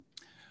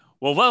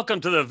Well, welcome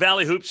to the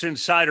Valley Hoops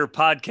Insider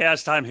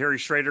podcast. I'm Harry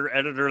Schrader,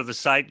 editor of the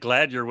site.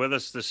 Glad you're with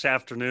us this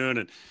afternoon.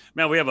 And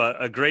man, we have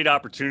a great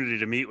opportunity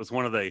to meet with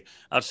one of the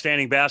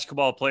outstanding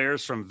basketball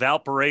players from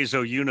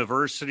Valparaiso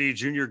University.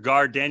 Junior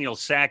guard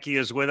Danse Sackey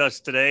is with us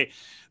today.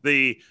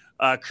 The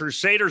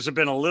Crusaders have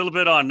been a little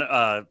bit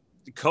on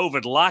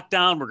COVID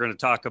lockdown. We're going to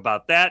talk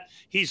about that.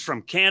 He's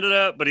from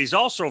Canada, but he's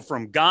also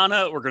from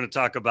Ghana. We're going to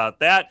talk about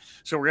that.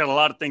 So we got a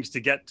lot of things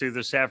to get to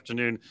this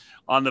afternoon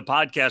on the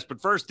podcast.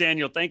 But first,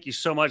 Daniel, thank you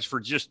so much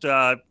for just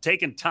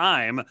taking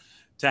time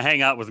to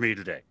hang out with me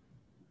today.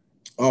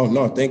 Oh,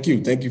 no, thank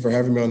you. Thank you for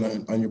having me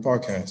on your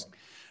podcast.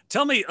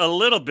 Tell me a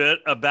little bit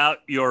about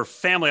your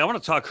family. I want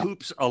to talk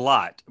hoops a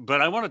lot,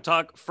 but I want to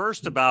talk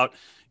first about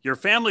your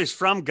family's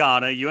from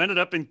Ghana. You ended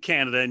up in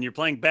Canada and you're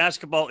playing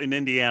basketball in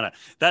Indiana.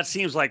 That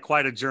seems like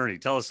quite a journey.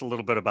 Tell us a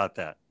little bit about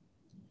that.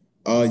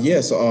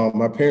 Yes,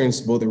 my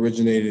parents both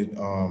originated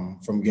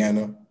from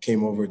Ghana,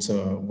 came over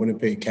to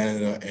Winnipeg,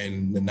 Canada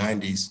in the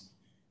 90s.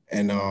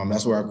 And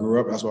that's where I grew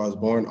up. That's where I was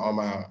born.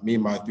 Me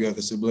and my three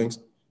other siblings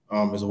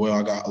as well.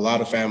 I got a lot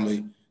of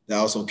family that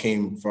also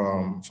came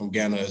from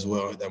Ghana as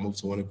well that moved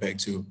to Winnipeg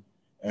too.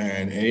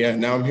 And yeah,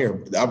 now I'm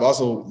here. I've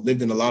also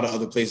lived in a lot of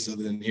other places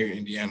other than here in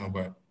Indiana,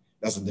 but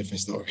that's a different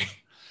story.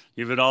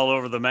 You've been all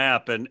over the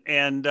map. And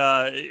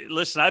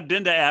listen, I've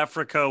been to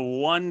Africa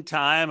one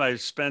time. I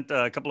spent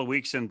a couple of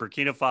weeks in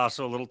Burkina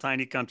Faso, a little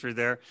tiny country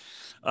there.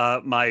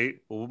 My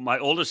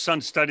oldest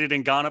son studied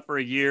in Ghana for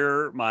a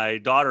year. My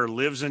daughter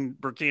lives in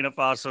Burkina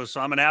Faso.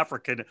 So I'm an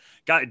African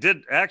guy.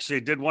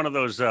 Did one of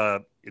those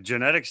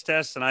genetics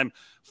tests, and I'm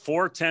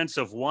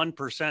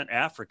 0.4%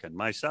 African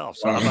myself.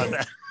 So how about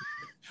that?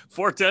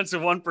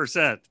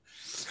 0.4%.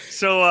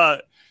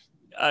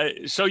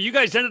 So you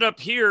guys ended up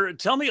here.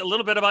 Tell me a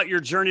little bit about your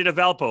journey to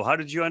Valpo. How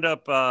did you end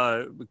up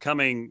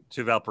coming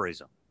to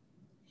Valparaiso?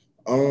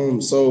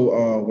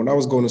 When I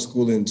was going to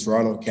school in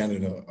Toronto,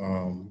 Canada,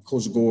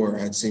 Coach Gore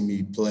had seen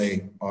me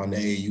play on the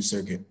AAU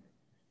circuit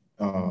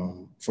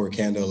for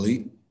Canada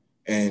Elite.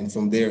 And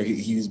from there,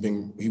 he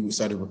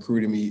started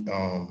recruiting me,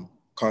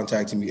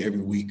 contacting me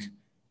every week,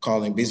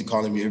 basically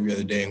calling me every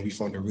other day. And we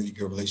formed a really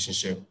good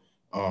relationship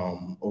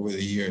over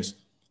the years.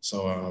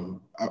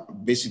 So I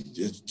basically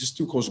just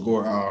through Coach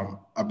Gore,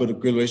 I built a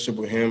good relationship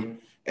with him,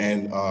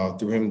 and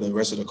through him, the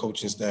rest of the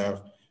coaching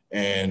staff.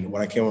 And when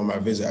I came on my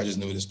visit, I just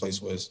knew this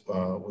place was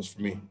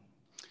for me.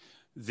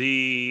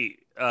 The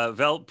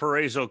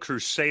Valparaiso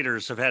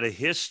Crusaders have had a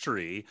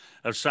history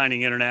of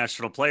signing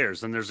international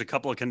players, and there's a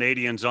couple of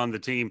Canadians on the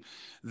team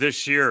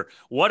this year.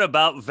 What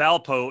about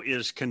Valpo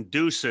is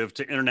conducive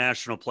to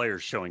international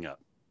players showing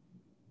up?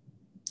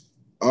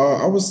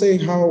 I would say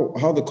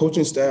how the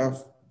coaching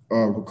staff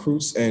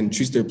recruits and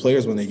treats their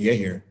players when they get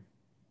here,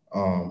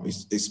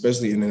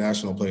 especially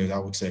international players, I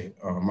would say.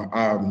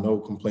 I have no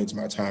complaints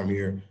my time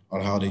here on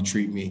how they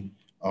treat me.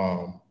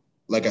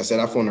 Like I said,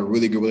 I formed a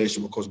really good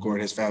relationship with Coach Gore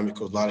and his family,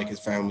 Coach Loddick,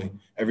 his family,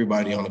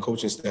 everybody on the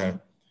coaching staff.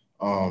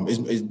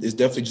 It's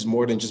definitely just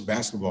more than just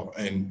basketball.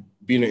 And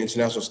being an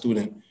international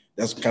student,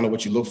 that's kind of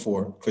what you look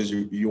for, because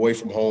you're away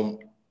from home,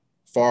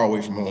 far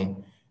away from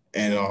home.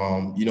 And,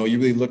 you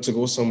really look to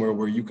go somewhere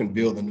where you can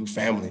build a new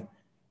family.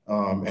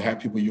 And have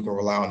people you can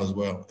rely on as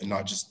well, and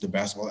not just the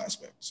basketball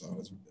aspect.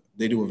 So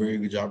they do a very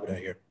good job of that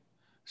here.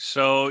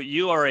 So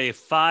you are a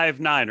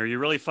 5'9". Are you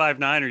really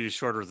 5'9", or are you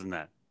shorter than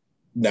that?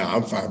 No,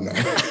 I'm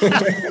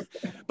 5'9".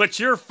 But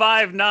you're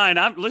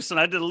 5'9". Listen,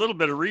 I did a little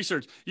bit of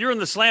research. You're in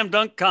the slam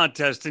dunk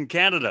contest in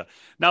Canada.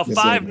 Now, yes,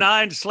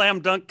 5'9"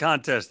 slam dunk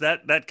contest.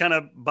 That kind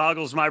of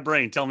boggles my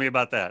brain. Tell me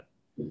about that.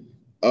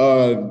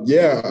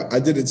 Yeah, I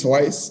did it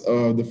twice.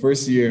 The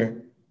first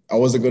year, I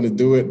wasn't going to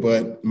do it,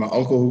 but my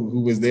uncle who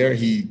was there,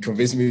 he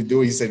convinced me to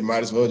do it. He said,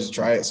 might as well just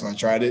try it. So I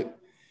tried it,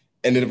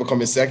 ended up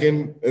coming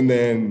second. And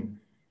then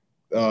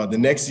the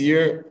next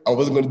year, I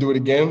wasn't going to do it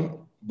again,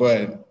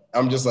 but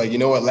I'm just like, you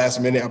know what,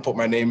 last minute, I put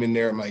my name in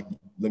there. I'm like,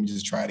 let me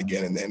just try it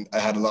again. And then I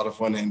had a lot of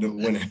fun and ended up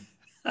winning.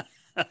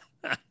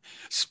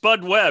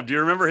 Spud Webb. Do you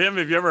remember him?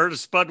 Have you ever heard of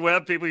Spud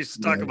Webb? People used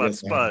to talk about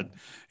Spud.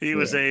 He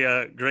was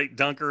a great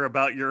dunker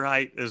about your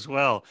height as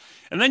well.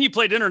 And then you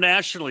played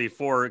internationally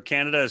for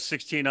Canada,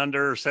 16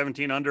 under,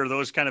 17 under,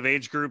 those kind of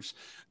age groups.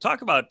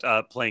 Talk about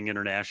playing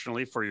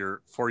internationally for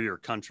your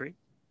country.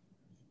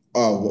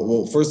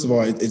 Well, first of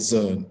all, it's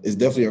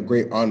definitely a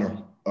great honor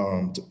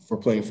for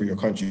playing for your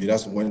country.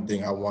 That's one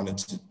thing I wanted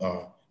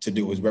to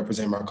do, is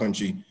represent my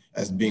country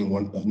as being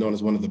known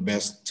as one of the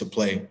best to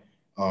play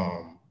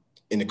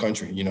in the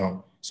country,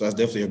 So that's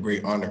definitely a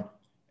great honor.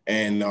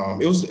 And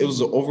it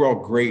was an overall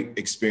great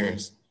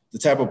experience. The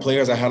type of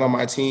players I had on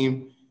my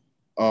team,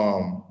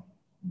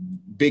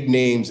 big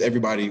names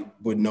everybody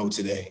would know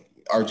today.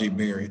 R.J.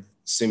 Barrett,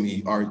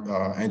 Simi,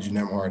 Andrew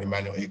Nemhard,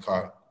 Emmanuel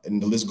Akot,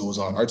 and the list goes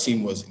on. Our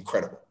team was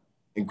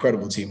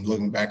incredible team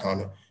looking back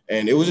on it.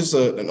 And it was just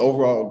an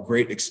overall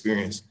great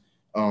experience.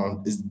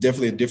 It's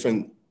definitely a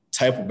different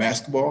type of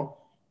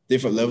basketball,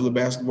 different level of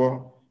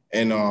basketball.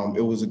 And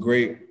it was a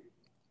great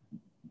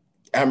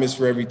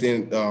atmosphere,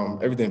 everything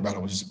about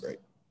it was just great.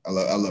 I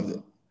loved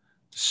it.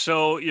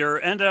 So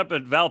you're end up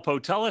at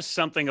Valpo. Tell us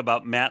something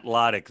about Matt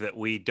Loddick that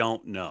we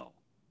don't know.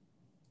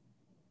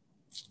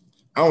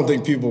 I don't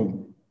think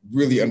people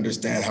really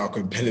understand how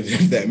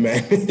competitive that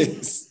man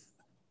is.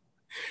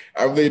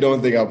 I really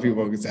don't think how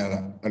people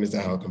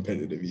understand how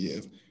competitive he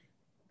is.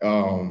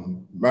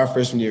 My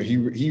freshman year,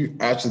 he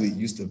actually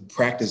used to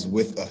practice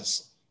with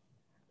us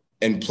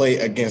and play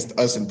against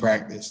us in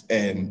practice.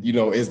 And,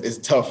 it's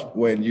tough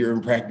when you're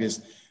in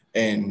practice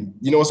and,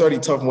 it's already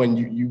tough when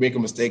you make a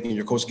mistake and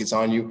your coach gets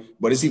on you,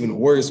 but it's even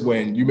worse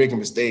when you make a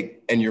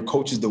mistake and your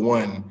coach is the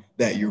one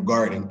that you're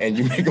guarding and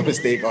you make a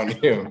mistake on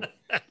him,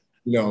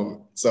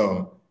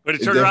 so. Would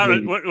he turn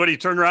around? Would he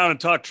turn around and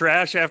talk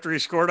trash after he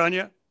scored on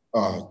you?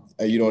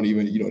 You don't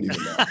even know. You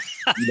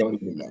don't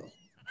even know.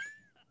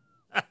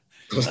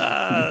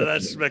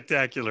 That's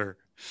spectacular.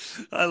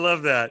 I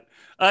love that.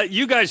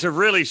 You guys have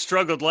really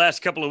struggled the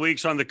last couple of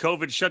weeks on the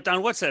COVID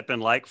shutdown. What's that been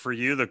like for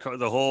you?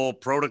 The whole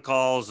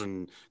protocols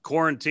and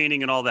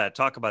quarantining and all that.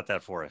 Talk about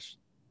that for us.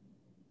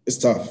 It's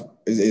tough.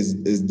 It's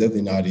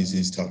definitely not easy.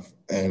 It's tough,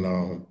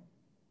 and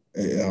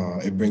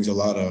it brings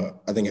I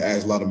think it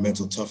adds a lot of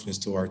mental toughness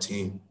to our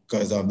team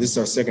because this is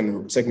our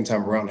second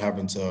time around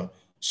having to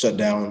shut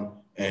down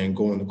and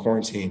go into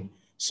quarantine.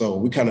 So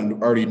we kind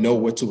of already know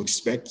what to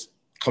expect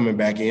coming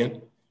back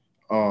in.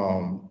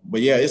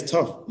 But yeah, it's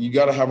tough. You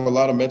got to have a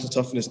lot of mental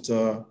toughness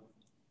to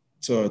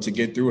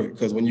get through it.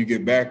 Because when you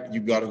get back, you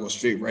got to go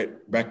straight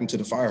right back into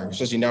the fire.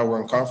 Especially now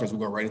we're in conference, we're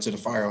going right into the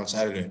fire on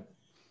Saturday.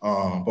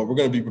 But we're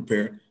going to be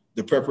prepared.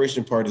 The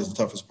preparation part is the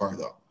toughest part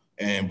though.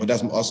 But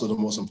that's also the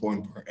most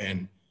important part.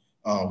 And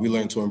we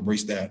learn to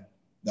embrace that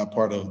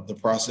part of the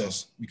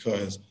process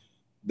because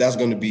that's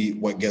going to be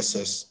what gets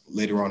us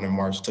later on in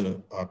March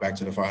to back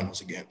to the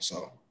finals again.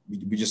 So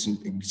we just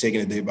taking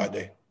it day by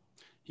day.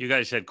 You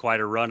guys had quite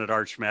a run at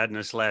Arch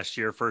Madness last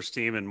year, first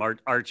team in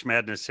Arch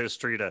Madness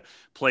history to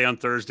play on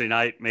Thursday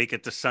night, make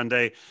it to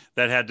Sunday.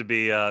 That had to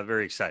be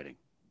very exciting.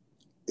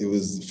 It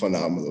was a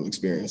phenomenal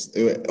experience.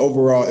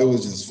 Overall, it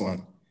was just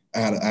fun. I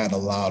had a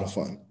lot of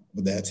fun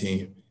with that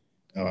team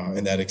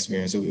and that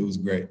experience. It was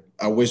great.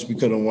 I wish we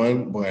could have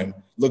won, but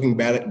looking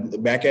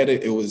back at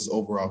it, it was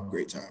overall a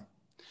great time.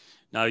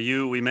 Now,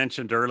 we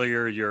mentioned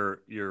earlier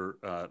your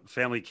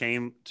family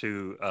came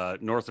to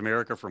North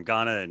America from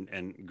Ghana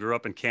and grew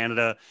up in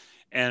Canada,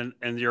 and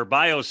your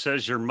bio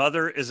says your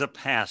mother is a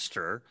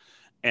pastor,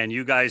 and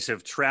you guys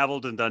have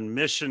traveled and done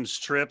missions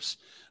trips.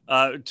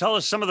 Tell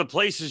us some of the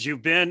places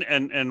you've been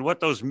and what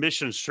those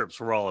missions trips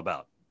were all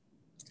about.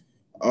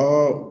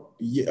 A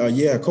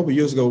couple of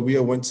years ago, we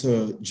went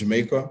to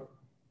Jamaica,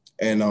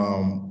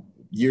 and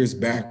years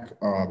back,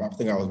 I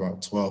think I was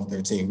about 12,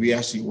 13, we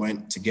actually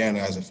went to Ghana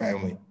as a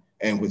family.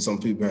 And with some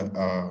people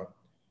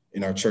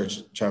in our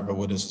church traveled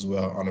with us as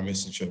well on a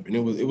mission trip. And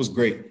it was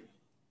great.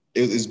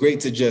 It was great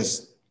to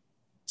just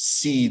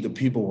see the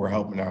people we're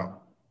helping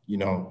out,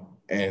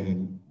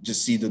 and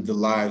just see the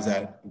lives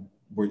that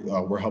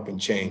we're helping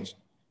change.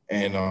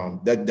 And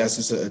that's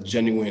just a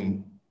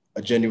genuine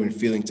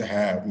feeling to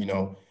have,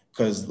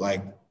 because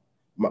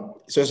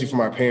especially for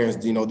my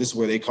parents, this is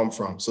where they come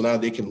from. So now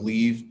they can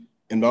leave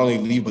and not only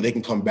leave, but they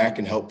can come back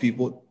and help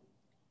people.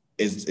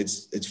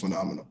 It's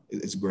phenomenal.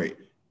 It's great.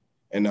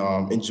 And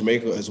in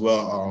Jamaica as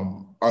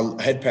well,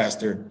 our head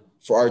pastor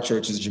for our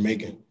church is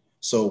Jamaican.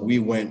 So we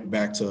went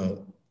back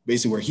to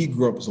basically where he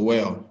grew up as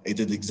well. They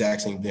did the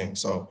exact same thing.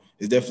 So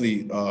it's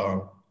definitely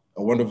a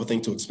wonderful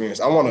thing to experience.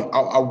 I want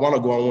to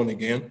go on one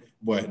again,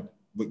 but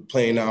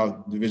playing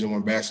now Division I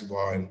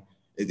basketball, and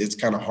it's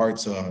kind of hard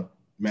to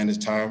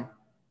manage time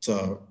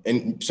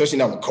and especially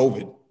now with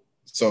COVID.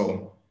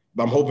 So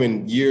but I'm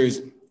hoping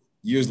years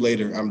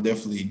later, I'm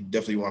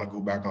definitely want to go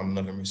back on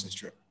another mission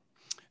trip.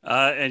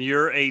 And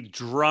you're a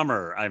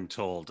drummer, I'm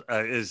told.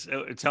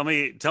 Tell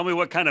me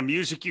what kind of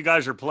music you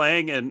guys are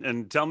playing,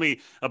 and tell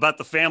me about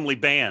the family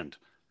band.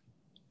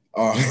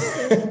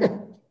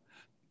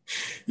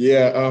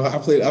 Yeah, I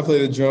play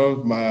the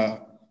drums.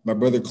 My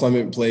brother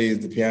Clement plays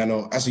the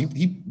piano. Actually,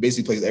 he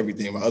basically plays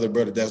everything. My other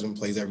brother Desmond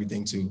plays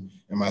everything too,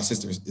 and my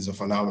sister is a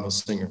phenomenal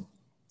singer.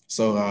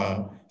 So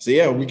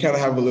yeah, we kind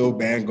of have a little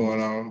band going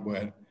on.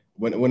 But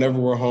whenever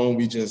we're home,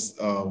 we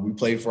just we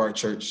play for our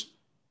church.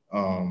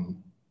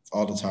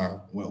 All the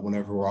time,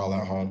 whenever we're all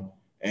at home.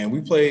 And we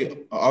play,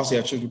 obviously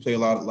at church, we play a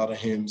lot of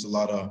hymns, a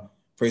lot of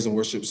praise and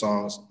worship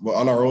songs. But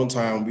on our own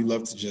time, we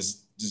love to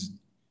just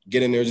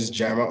get in there, just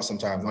jam out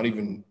sometimes, not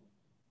even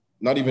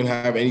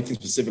have anything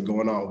specific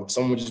going on.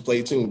 Someone just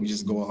play a tune, we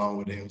just go along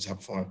with it and just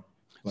have fun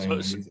playing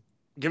music.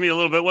 Give me a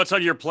little bit. What's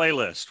on your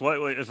playlist? What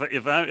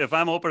if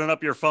I'm opening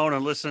up your phone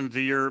and listening to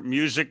your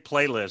music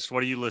playlist,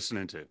 what are you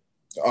listening to?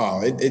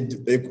 Oh,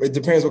 it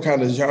depends what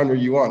kind of genre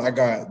you want. I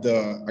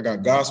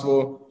got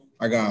gospel,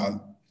 I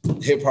got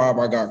hip hop,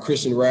 I got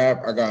Christian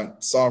rap, I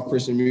got soft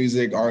Christian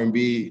music,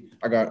 R&B.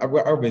 I got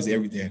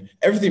basically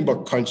everything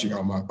but country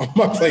on my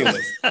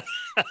playlist.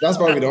 That's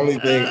probably the only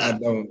thing I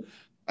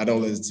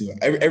don't listen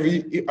to.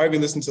 I even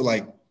listen to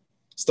like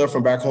stuff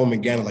from back home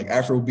in Ghana, like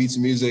Afro beats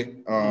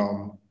music,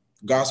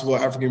 gospel,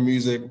 African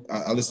music.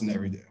 I listen to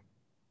every day.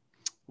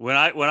 When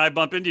I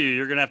bump into you,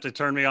 you're going to have to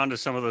turn me on to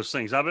some of those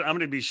things. I'm going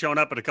to be showing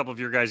up at a couple of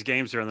your guys'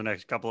 games here in the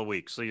next couple of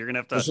weeks. So you're going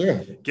to For have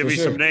to sure. give For me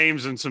sure. some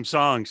names and some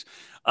songs.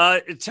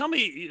 Tell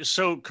me,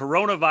 so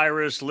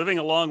coronavirus, living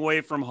a long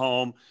way from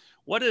home,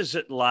 what is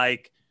it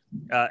like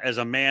as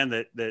a man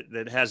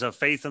that has a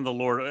faith in the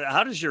Lord?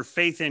 How does your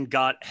faith in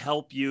God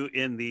help you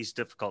in these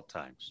difficult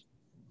times?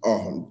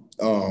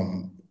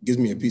 Gives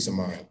me a peace of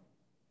mind.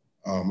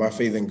 My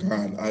faith in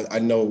God, I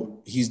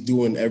know he's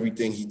doing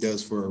everything he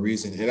does for a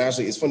reason. And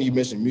actually, it's funny you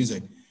mentioned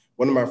music.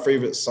 One of my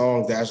favorite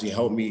songs that actually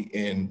helped me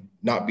in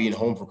not being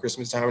home for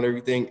Christmas time and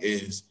everything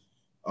is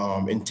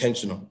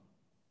Intentional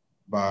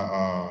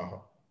by,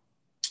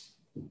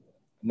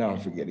 now I'm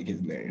forgetting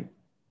his name.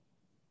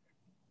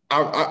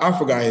 I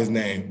forgot his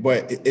name,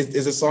 but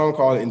it's a song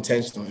called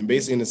Intentional. And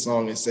basically in the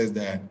song, it says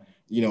that,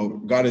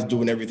 God is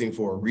doing everything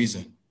for a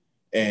reason.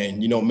 And,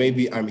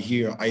 maybe I'm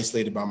here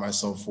isolated by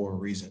myself for a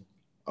reason.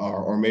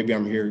 Or maybe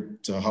I'm here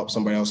to help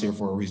somebody else here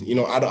for a reason.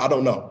 I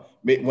don't know.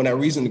 When that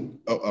reason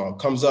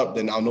comes up,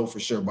 then I'll know for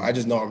sure. But I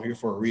just know I'm here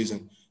for a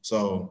reason.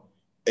 So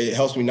it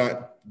helps me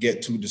not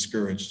get too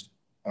discouraged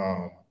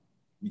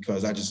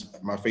because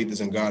my faith is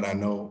in God. I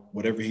know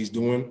whatever he's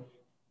doing,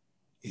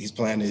 his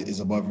plan is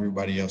above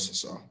everybody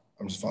else's. So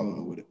I'm just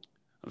following with it.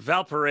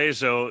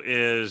 Valparaiso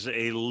is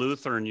a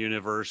Lutheran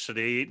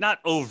university, not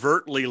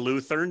overtly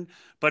Lutheran,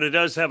 but it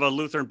does have a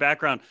Lutheran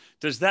background.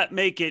 Does that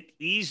make it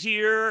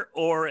easier,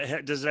 or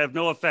does it have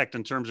no effect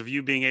in terms of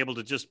you being able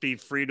to just be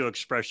free to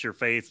express your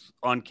faith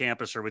on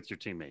campus or with your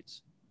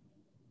teammates?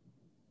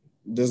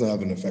 It doesn't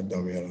have an effect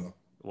on me at all.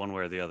 One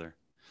way or the other.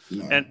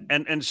 No.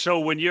 And so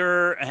when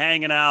you're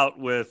hanging out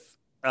with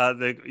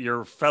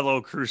your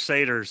fellow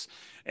Crusaders,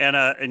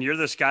 and you're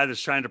this guy that's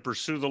trying to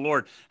pursue the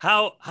Lord,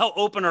 how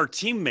open are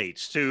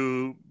teammates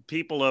to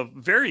people of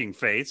varying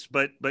faiths,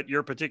 but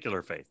your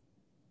particular faith?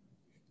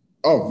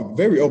 Oh,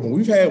 very open.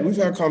 We've had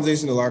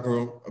conversations in the locker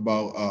room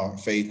about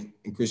faith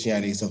and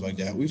Christianity and stuff like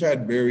that. We've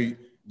had very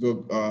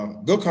good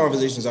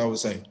conversations, I would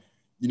say.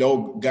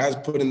 Guys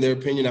put in their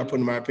opinion, I put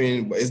in my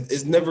opinion, but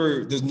it's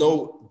never, there's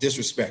no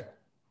disrespect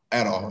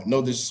at all.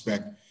 No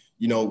disrespect.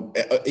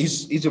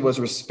 Each of us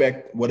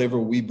respect whatever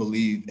we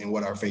believe and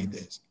what our faith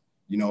is,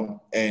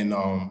 and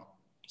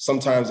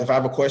sometimes if I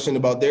have a question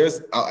about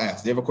theirs, I'll ask.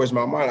 If they have a question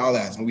about mine, I'll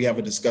ask, and we have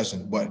a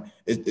discussion, but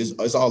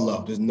it's all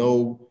love. There's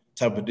no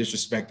type of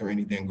disrespect or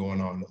anything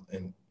going on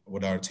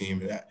with our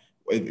team.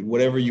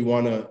 Whatever you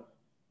want to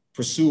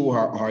pursue,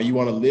 how you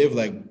want to live,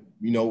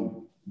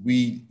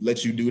 we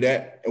let you do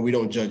that, and we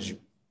don't judge you,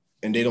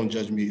 and they don't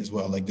judge me as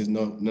well. There's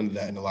none of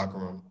that in the locker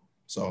room.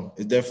 So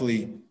it's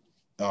definitely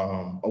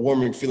a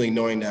warming feeling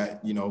knowing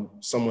that,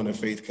 someone of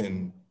faith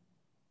can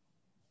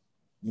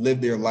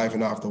live their life and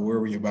not have to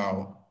worry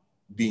about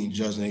being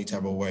judged in any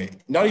type of way.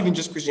 Not even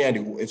just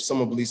Christianity, if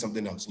someone believes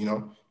something else,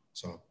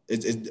 So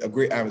it's a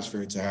great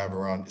atmosphere to have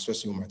around,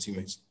 especially with my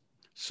teammates.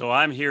 So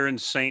I'm here in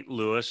St.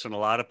 Louis, and a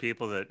lot of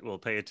people that will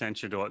pay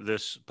attention to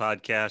this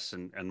podcast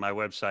and my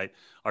website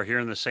are here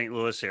in the St.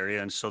 Louis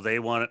area. And so they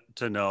want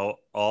to know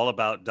all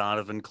about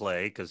Donovan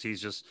Clay because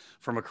he's just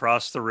from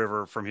across the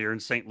river from here in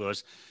St.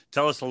 Louis.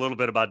 Tell us a little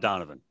bit about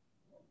Donovan.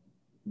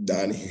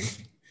 Donnie,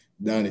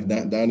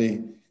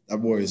 that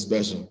boy is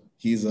special.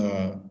 He's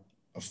a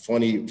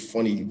funny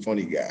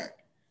guy,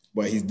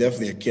 but he's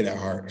definitely a kid at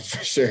heart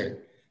for sure.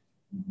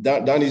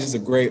 Donnie's just a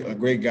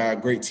great guy,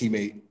 great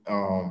teammate.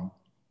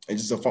 And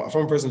just a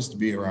fun person just to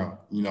be around,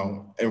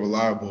 and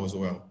reliable as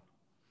well.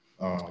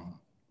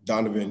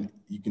 Donovan,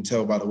 you can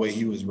tell by the way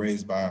he was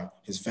raised by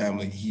his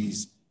family,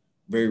 he's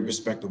very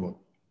respectable,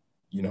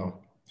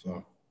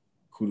 so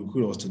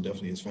kudos to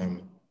definitely his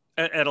family.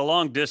 At a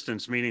long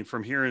distance, meaning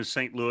from here in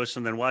St. Louis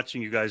and then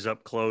watching you guys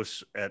up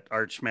close at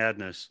Arch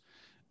Madness,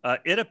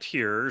 it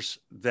appears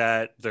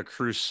that the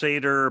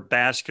Crusader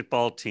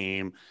basketball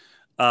team,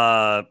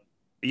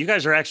 you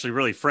guys are actually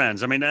really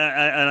friends. I mean,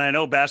 and I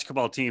know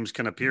basketball teams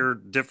can appear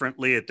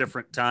differently at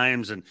different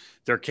times, and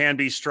there can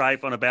be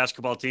strife on a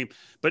basketball team.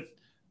 But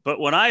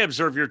when I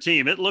observe your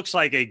team, it looks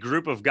like a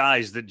group of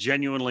guys that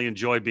genuinely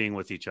enjoy being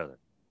with each other.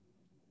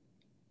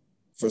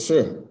 For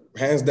sure.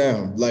 Hands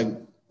down.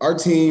 Our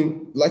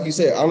team, like you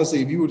said,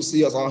 honestly, if you were to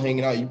see us all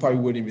hanging out, you probably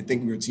wouldn't even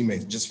think we were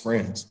teammates, just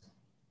friends.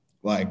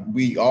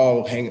 We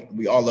all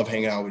love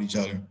hanging out with each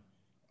other.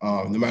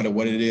 No matter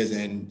what it is.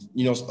 And,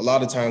 a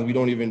lot of times we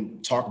don't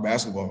even talk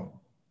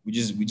basketball. We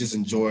just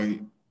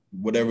enjoy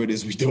whatever it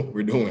is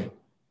we're doing.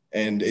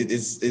 And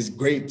it's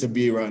great to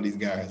be around these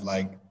guys.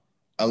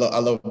 I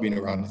love being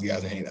around these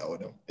guys and hanging out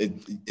with them.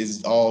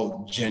 It's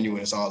all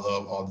genuine. It's all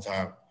love all the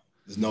time.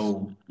 There's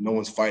no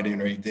one's fighting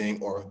or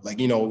anything, or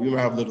we might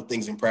have little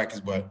things in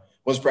practice, but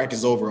once practice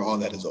is over, all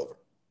that is over.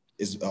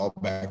 It's all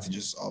back to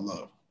just all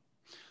love.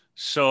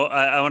 So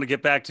I want to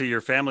get back to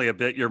your family a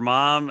bit. Your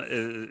mom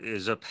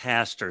is a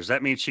pastor. Does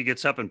that mean she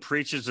gets up and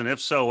preaches? And if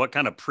so, what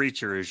kind of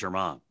preacher is your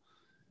mom?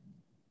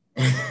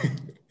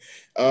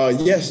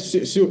 Yes,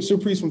 she'll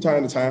preach from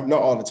time to time.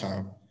 Not all the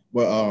time,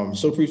 but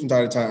she'll preach from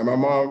time to time. My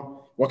mom,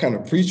 what kind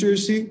of preacher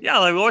is she?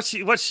 Yeah,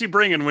 what's she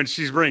bringing when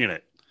she's bringing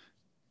it?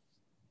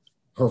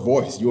 Her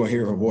voice. You want to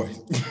hear her voice.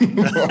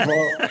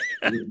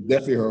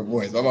 Definitely her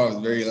voice. My mom is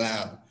very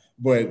loud,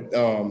 but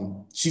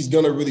she's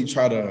gonna really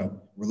try to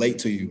relate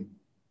to you,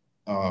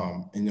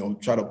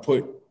 and try to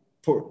put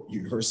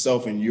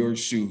herself in your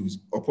shoes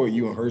or put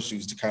you in her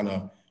shoes to kind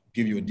of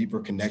give you a deeper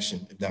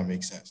connection, if that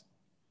makes sense.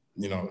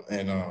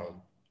 And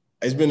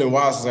it's been a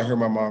while since I heard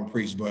my mom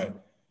preach,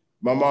 but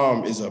my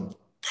mom is a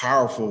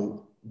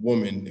powerful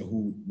woman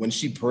who, when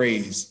she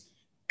prays,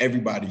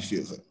 everybody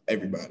feels it.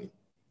 Everybody.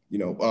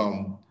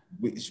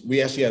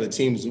 We actually had a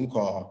team Zoom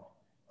call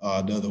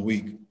the other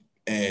week,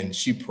 and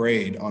she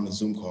prayed on the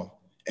Zoom call.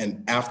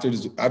 And after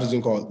the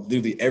Zoom call,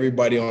 literally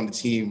everybody on the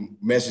team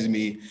messaged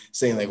me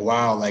saying like,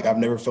 "Wow, like I've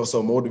never felt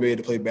so motivated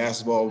to play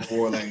basketball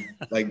before."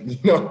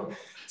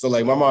 So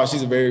like my mom,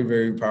 she's a very,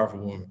 very powerful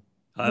woman.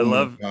 I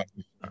love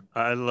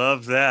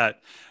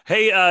that.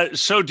 Hey,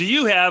 so do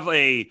you have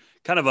a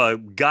kind of a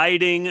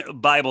guiding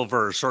Bible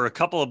verse or a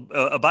couple of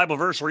a Bible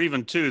verse or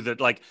even two that,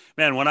 like,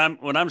 man, when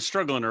I'm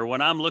struggling or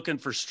when I'm looking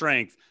for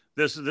strength,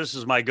 this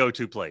is my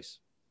go-to place?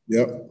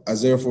 Yep.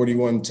 Isaiah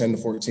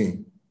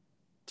 41:10-14.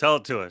 Tell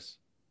it to us.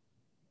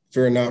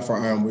 Fear not, for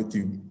I am with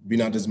you. Be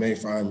not dismayed,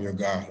 for I am your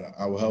God.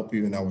 I will help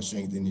you and I will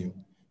strengthen you.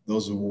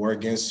 Those who war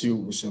against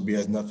you shall be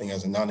as nothing,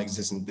 as a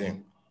non-existent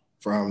thing.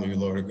 For I am your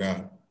Lord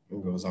God.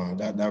 It goes on.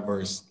 That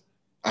verse,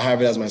 I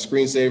have it as my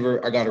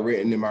screensaver. I got it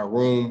written in my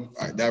room.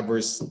 That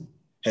verse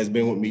has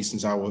been with me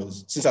since I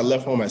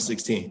left home at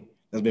 16.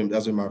 That's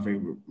been my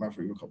favorite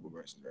couple of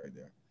verses right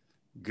there.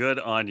 Good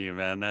on you,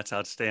 man. That's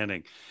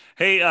outstanding.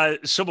 Hey,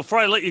 so before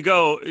I let you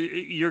go,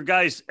 your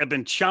guys have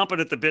been chomping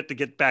at the bit to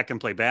get back and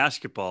play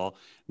basketball.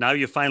 Now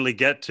you finally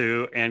get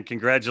to, and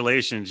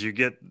congratulations, you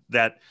get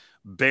that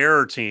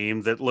Bear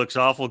team that looks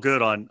awful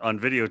good on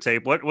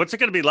videotape. What's it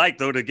going to be like,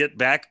 though, to get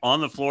back on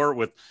the floor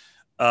with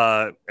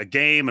a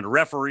game and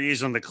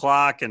referees on the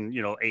clock and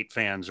 8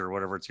 fans or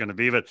whatever it's going to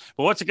be? But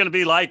what's it going to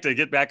be like to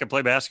get back and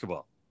play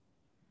basketball?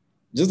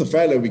 Just the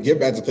fact that we get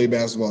back to play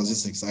basketball is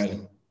just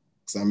exciting.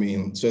 I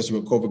mean, especially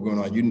with COVID going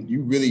on,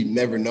 you really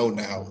never know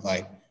now,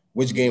 like,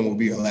 which game will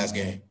be our last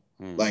game.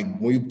 Like,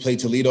 when we played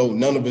Toledo,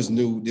 none of us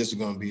knew this was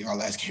going to be our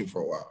last game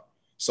for a while.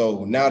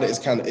 So now that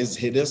it's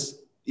hit us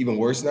even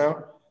worse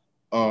now,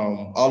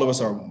 all of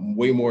us are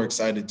way more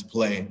excited to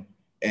play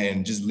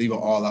and just leave it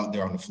all out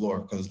there on the floor,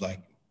 because, like,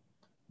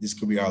 this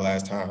could be our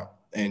last time.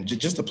 And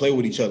just to play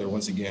with each other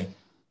once again.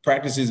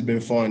 Practice has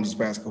been fun these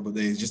past couple of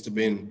days, just to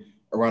be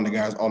around the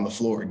guys on the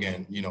floor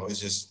again. It's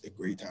just a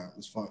great time.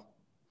 It's fun.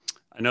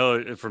 I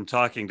know from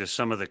talking to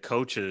some of the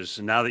coaches,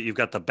 now that you've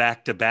got the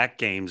back-to-back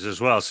games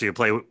as well. So you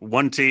play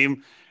one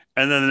team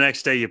and then the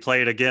next day you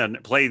play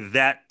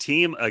that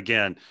team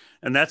again.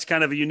 And that's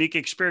kind of a unique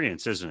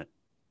experience, isn't it?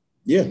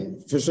 Yeah,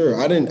 for sure.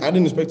 I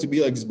didn't expect to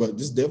be like this, but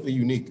this is definitely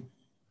unique.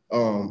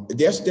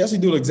 They actually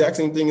do the exact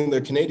same thing in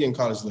the Canadian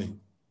College League.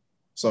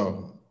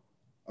 So,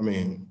 I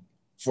mean,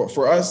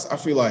 for us, I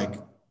feel like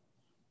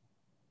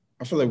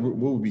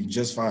we'll be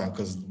just fine,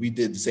 because we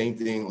did the same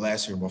thing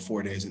last year, about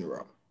 4 days in a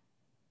row.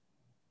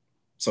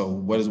 So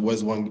what is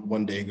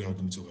one day going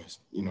to do to us?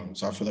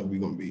 So I feel like we're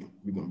going to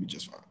be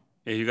just fine.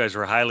 Yeah, you guys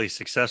were highly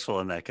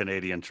successful in that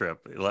Canadian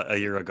trip a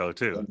year ago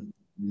too.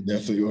 You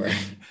definitely were.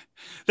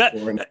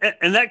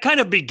 That kind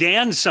of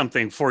began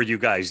something for you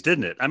guys,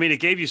 didn't it? I mean,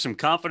 it gave you some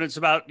confidence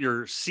about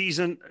your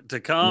season to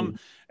come. Mm-hmm.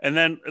 And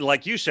then,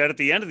 like you said, at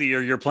the end of the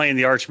year, you're playing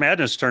the Arch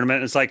Madness tournament.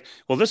 And it's like,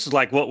 well, this is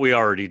like what we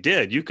already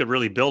did. You could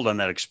really build on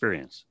that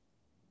experience.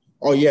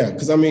 Oh, yeah.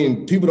 Because, I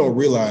mean, people don't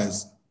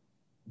realize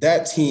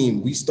that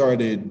team, we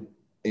started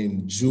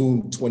in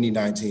June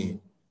 2019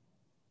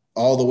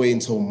 all the way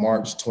until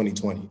March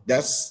 2020.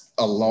 That's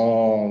a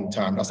long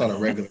time. That's not a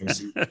regular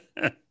season.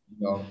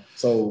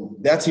 So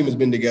that team has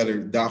been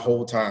together that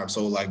whole time.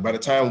 So, like, by the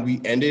time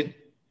we ended,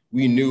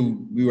 we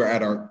knew we were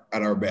at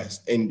our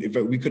best, and if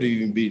we could have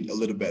even been a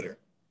little better.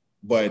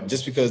 But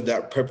just because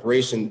that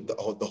preparation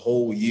the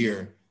whole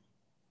year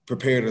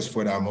prepared us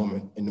for that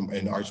moment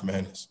in Arch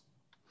Madness.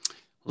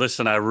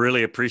 Listen, I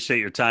really appreciate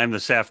your time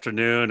this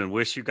afternoon and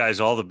wish you guys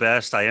all the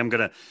best. I am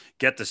going to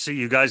get to see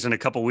you guys in a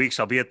couple of weeks.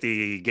 I'll be at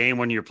the game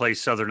when you play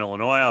Southern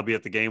Illinois. I'll be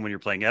at the game when you're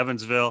playing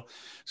Evansville.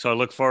 So I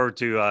look forward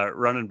to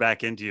running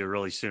back into you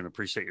really soon.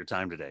 Appreciate your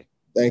time today.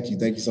 Thank you.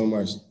 Thank you so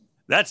much.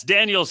 That's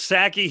Danse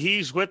Sackey.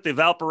 He's with the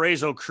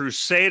Valparaiso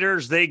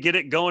Crusaders. They get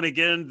it going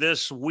again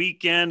this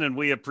weekend, and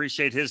we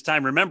appreciate his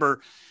time. Remember,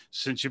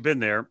 since you've been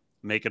there,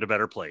 make it a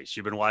better place.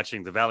 You've been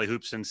watching the Valley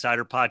Hoops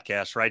Insider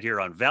podcast right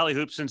here on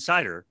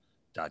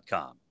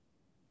valleyhoopsinsider.com.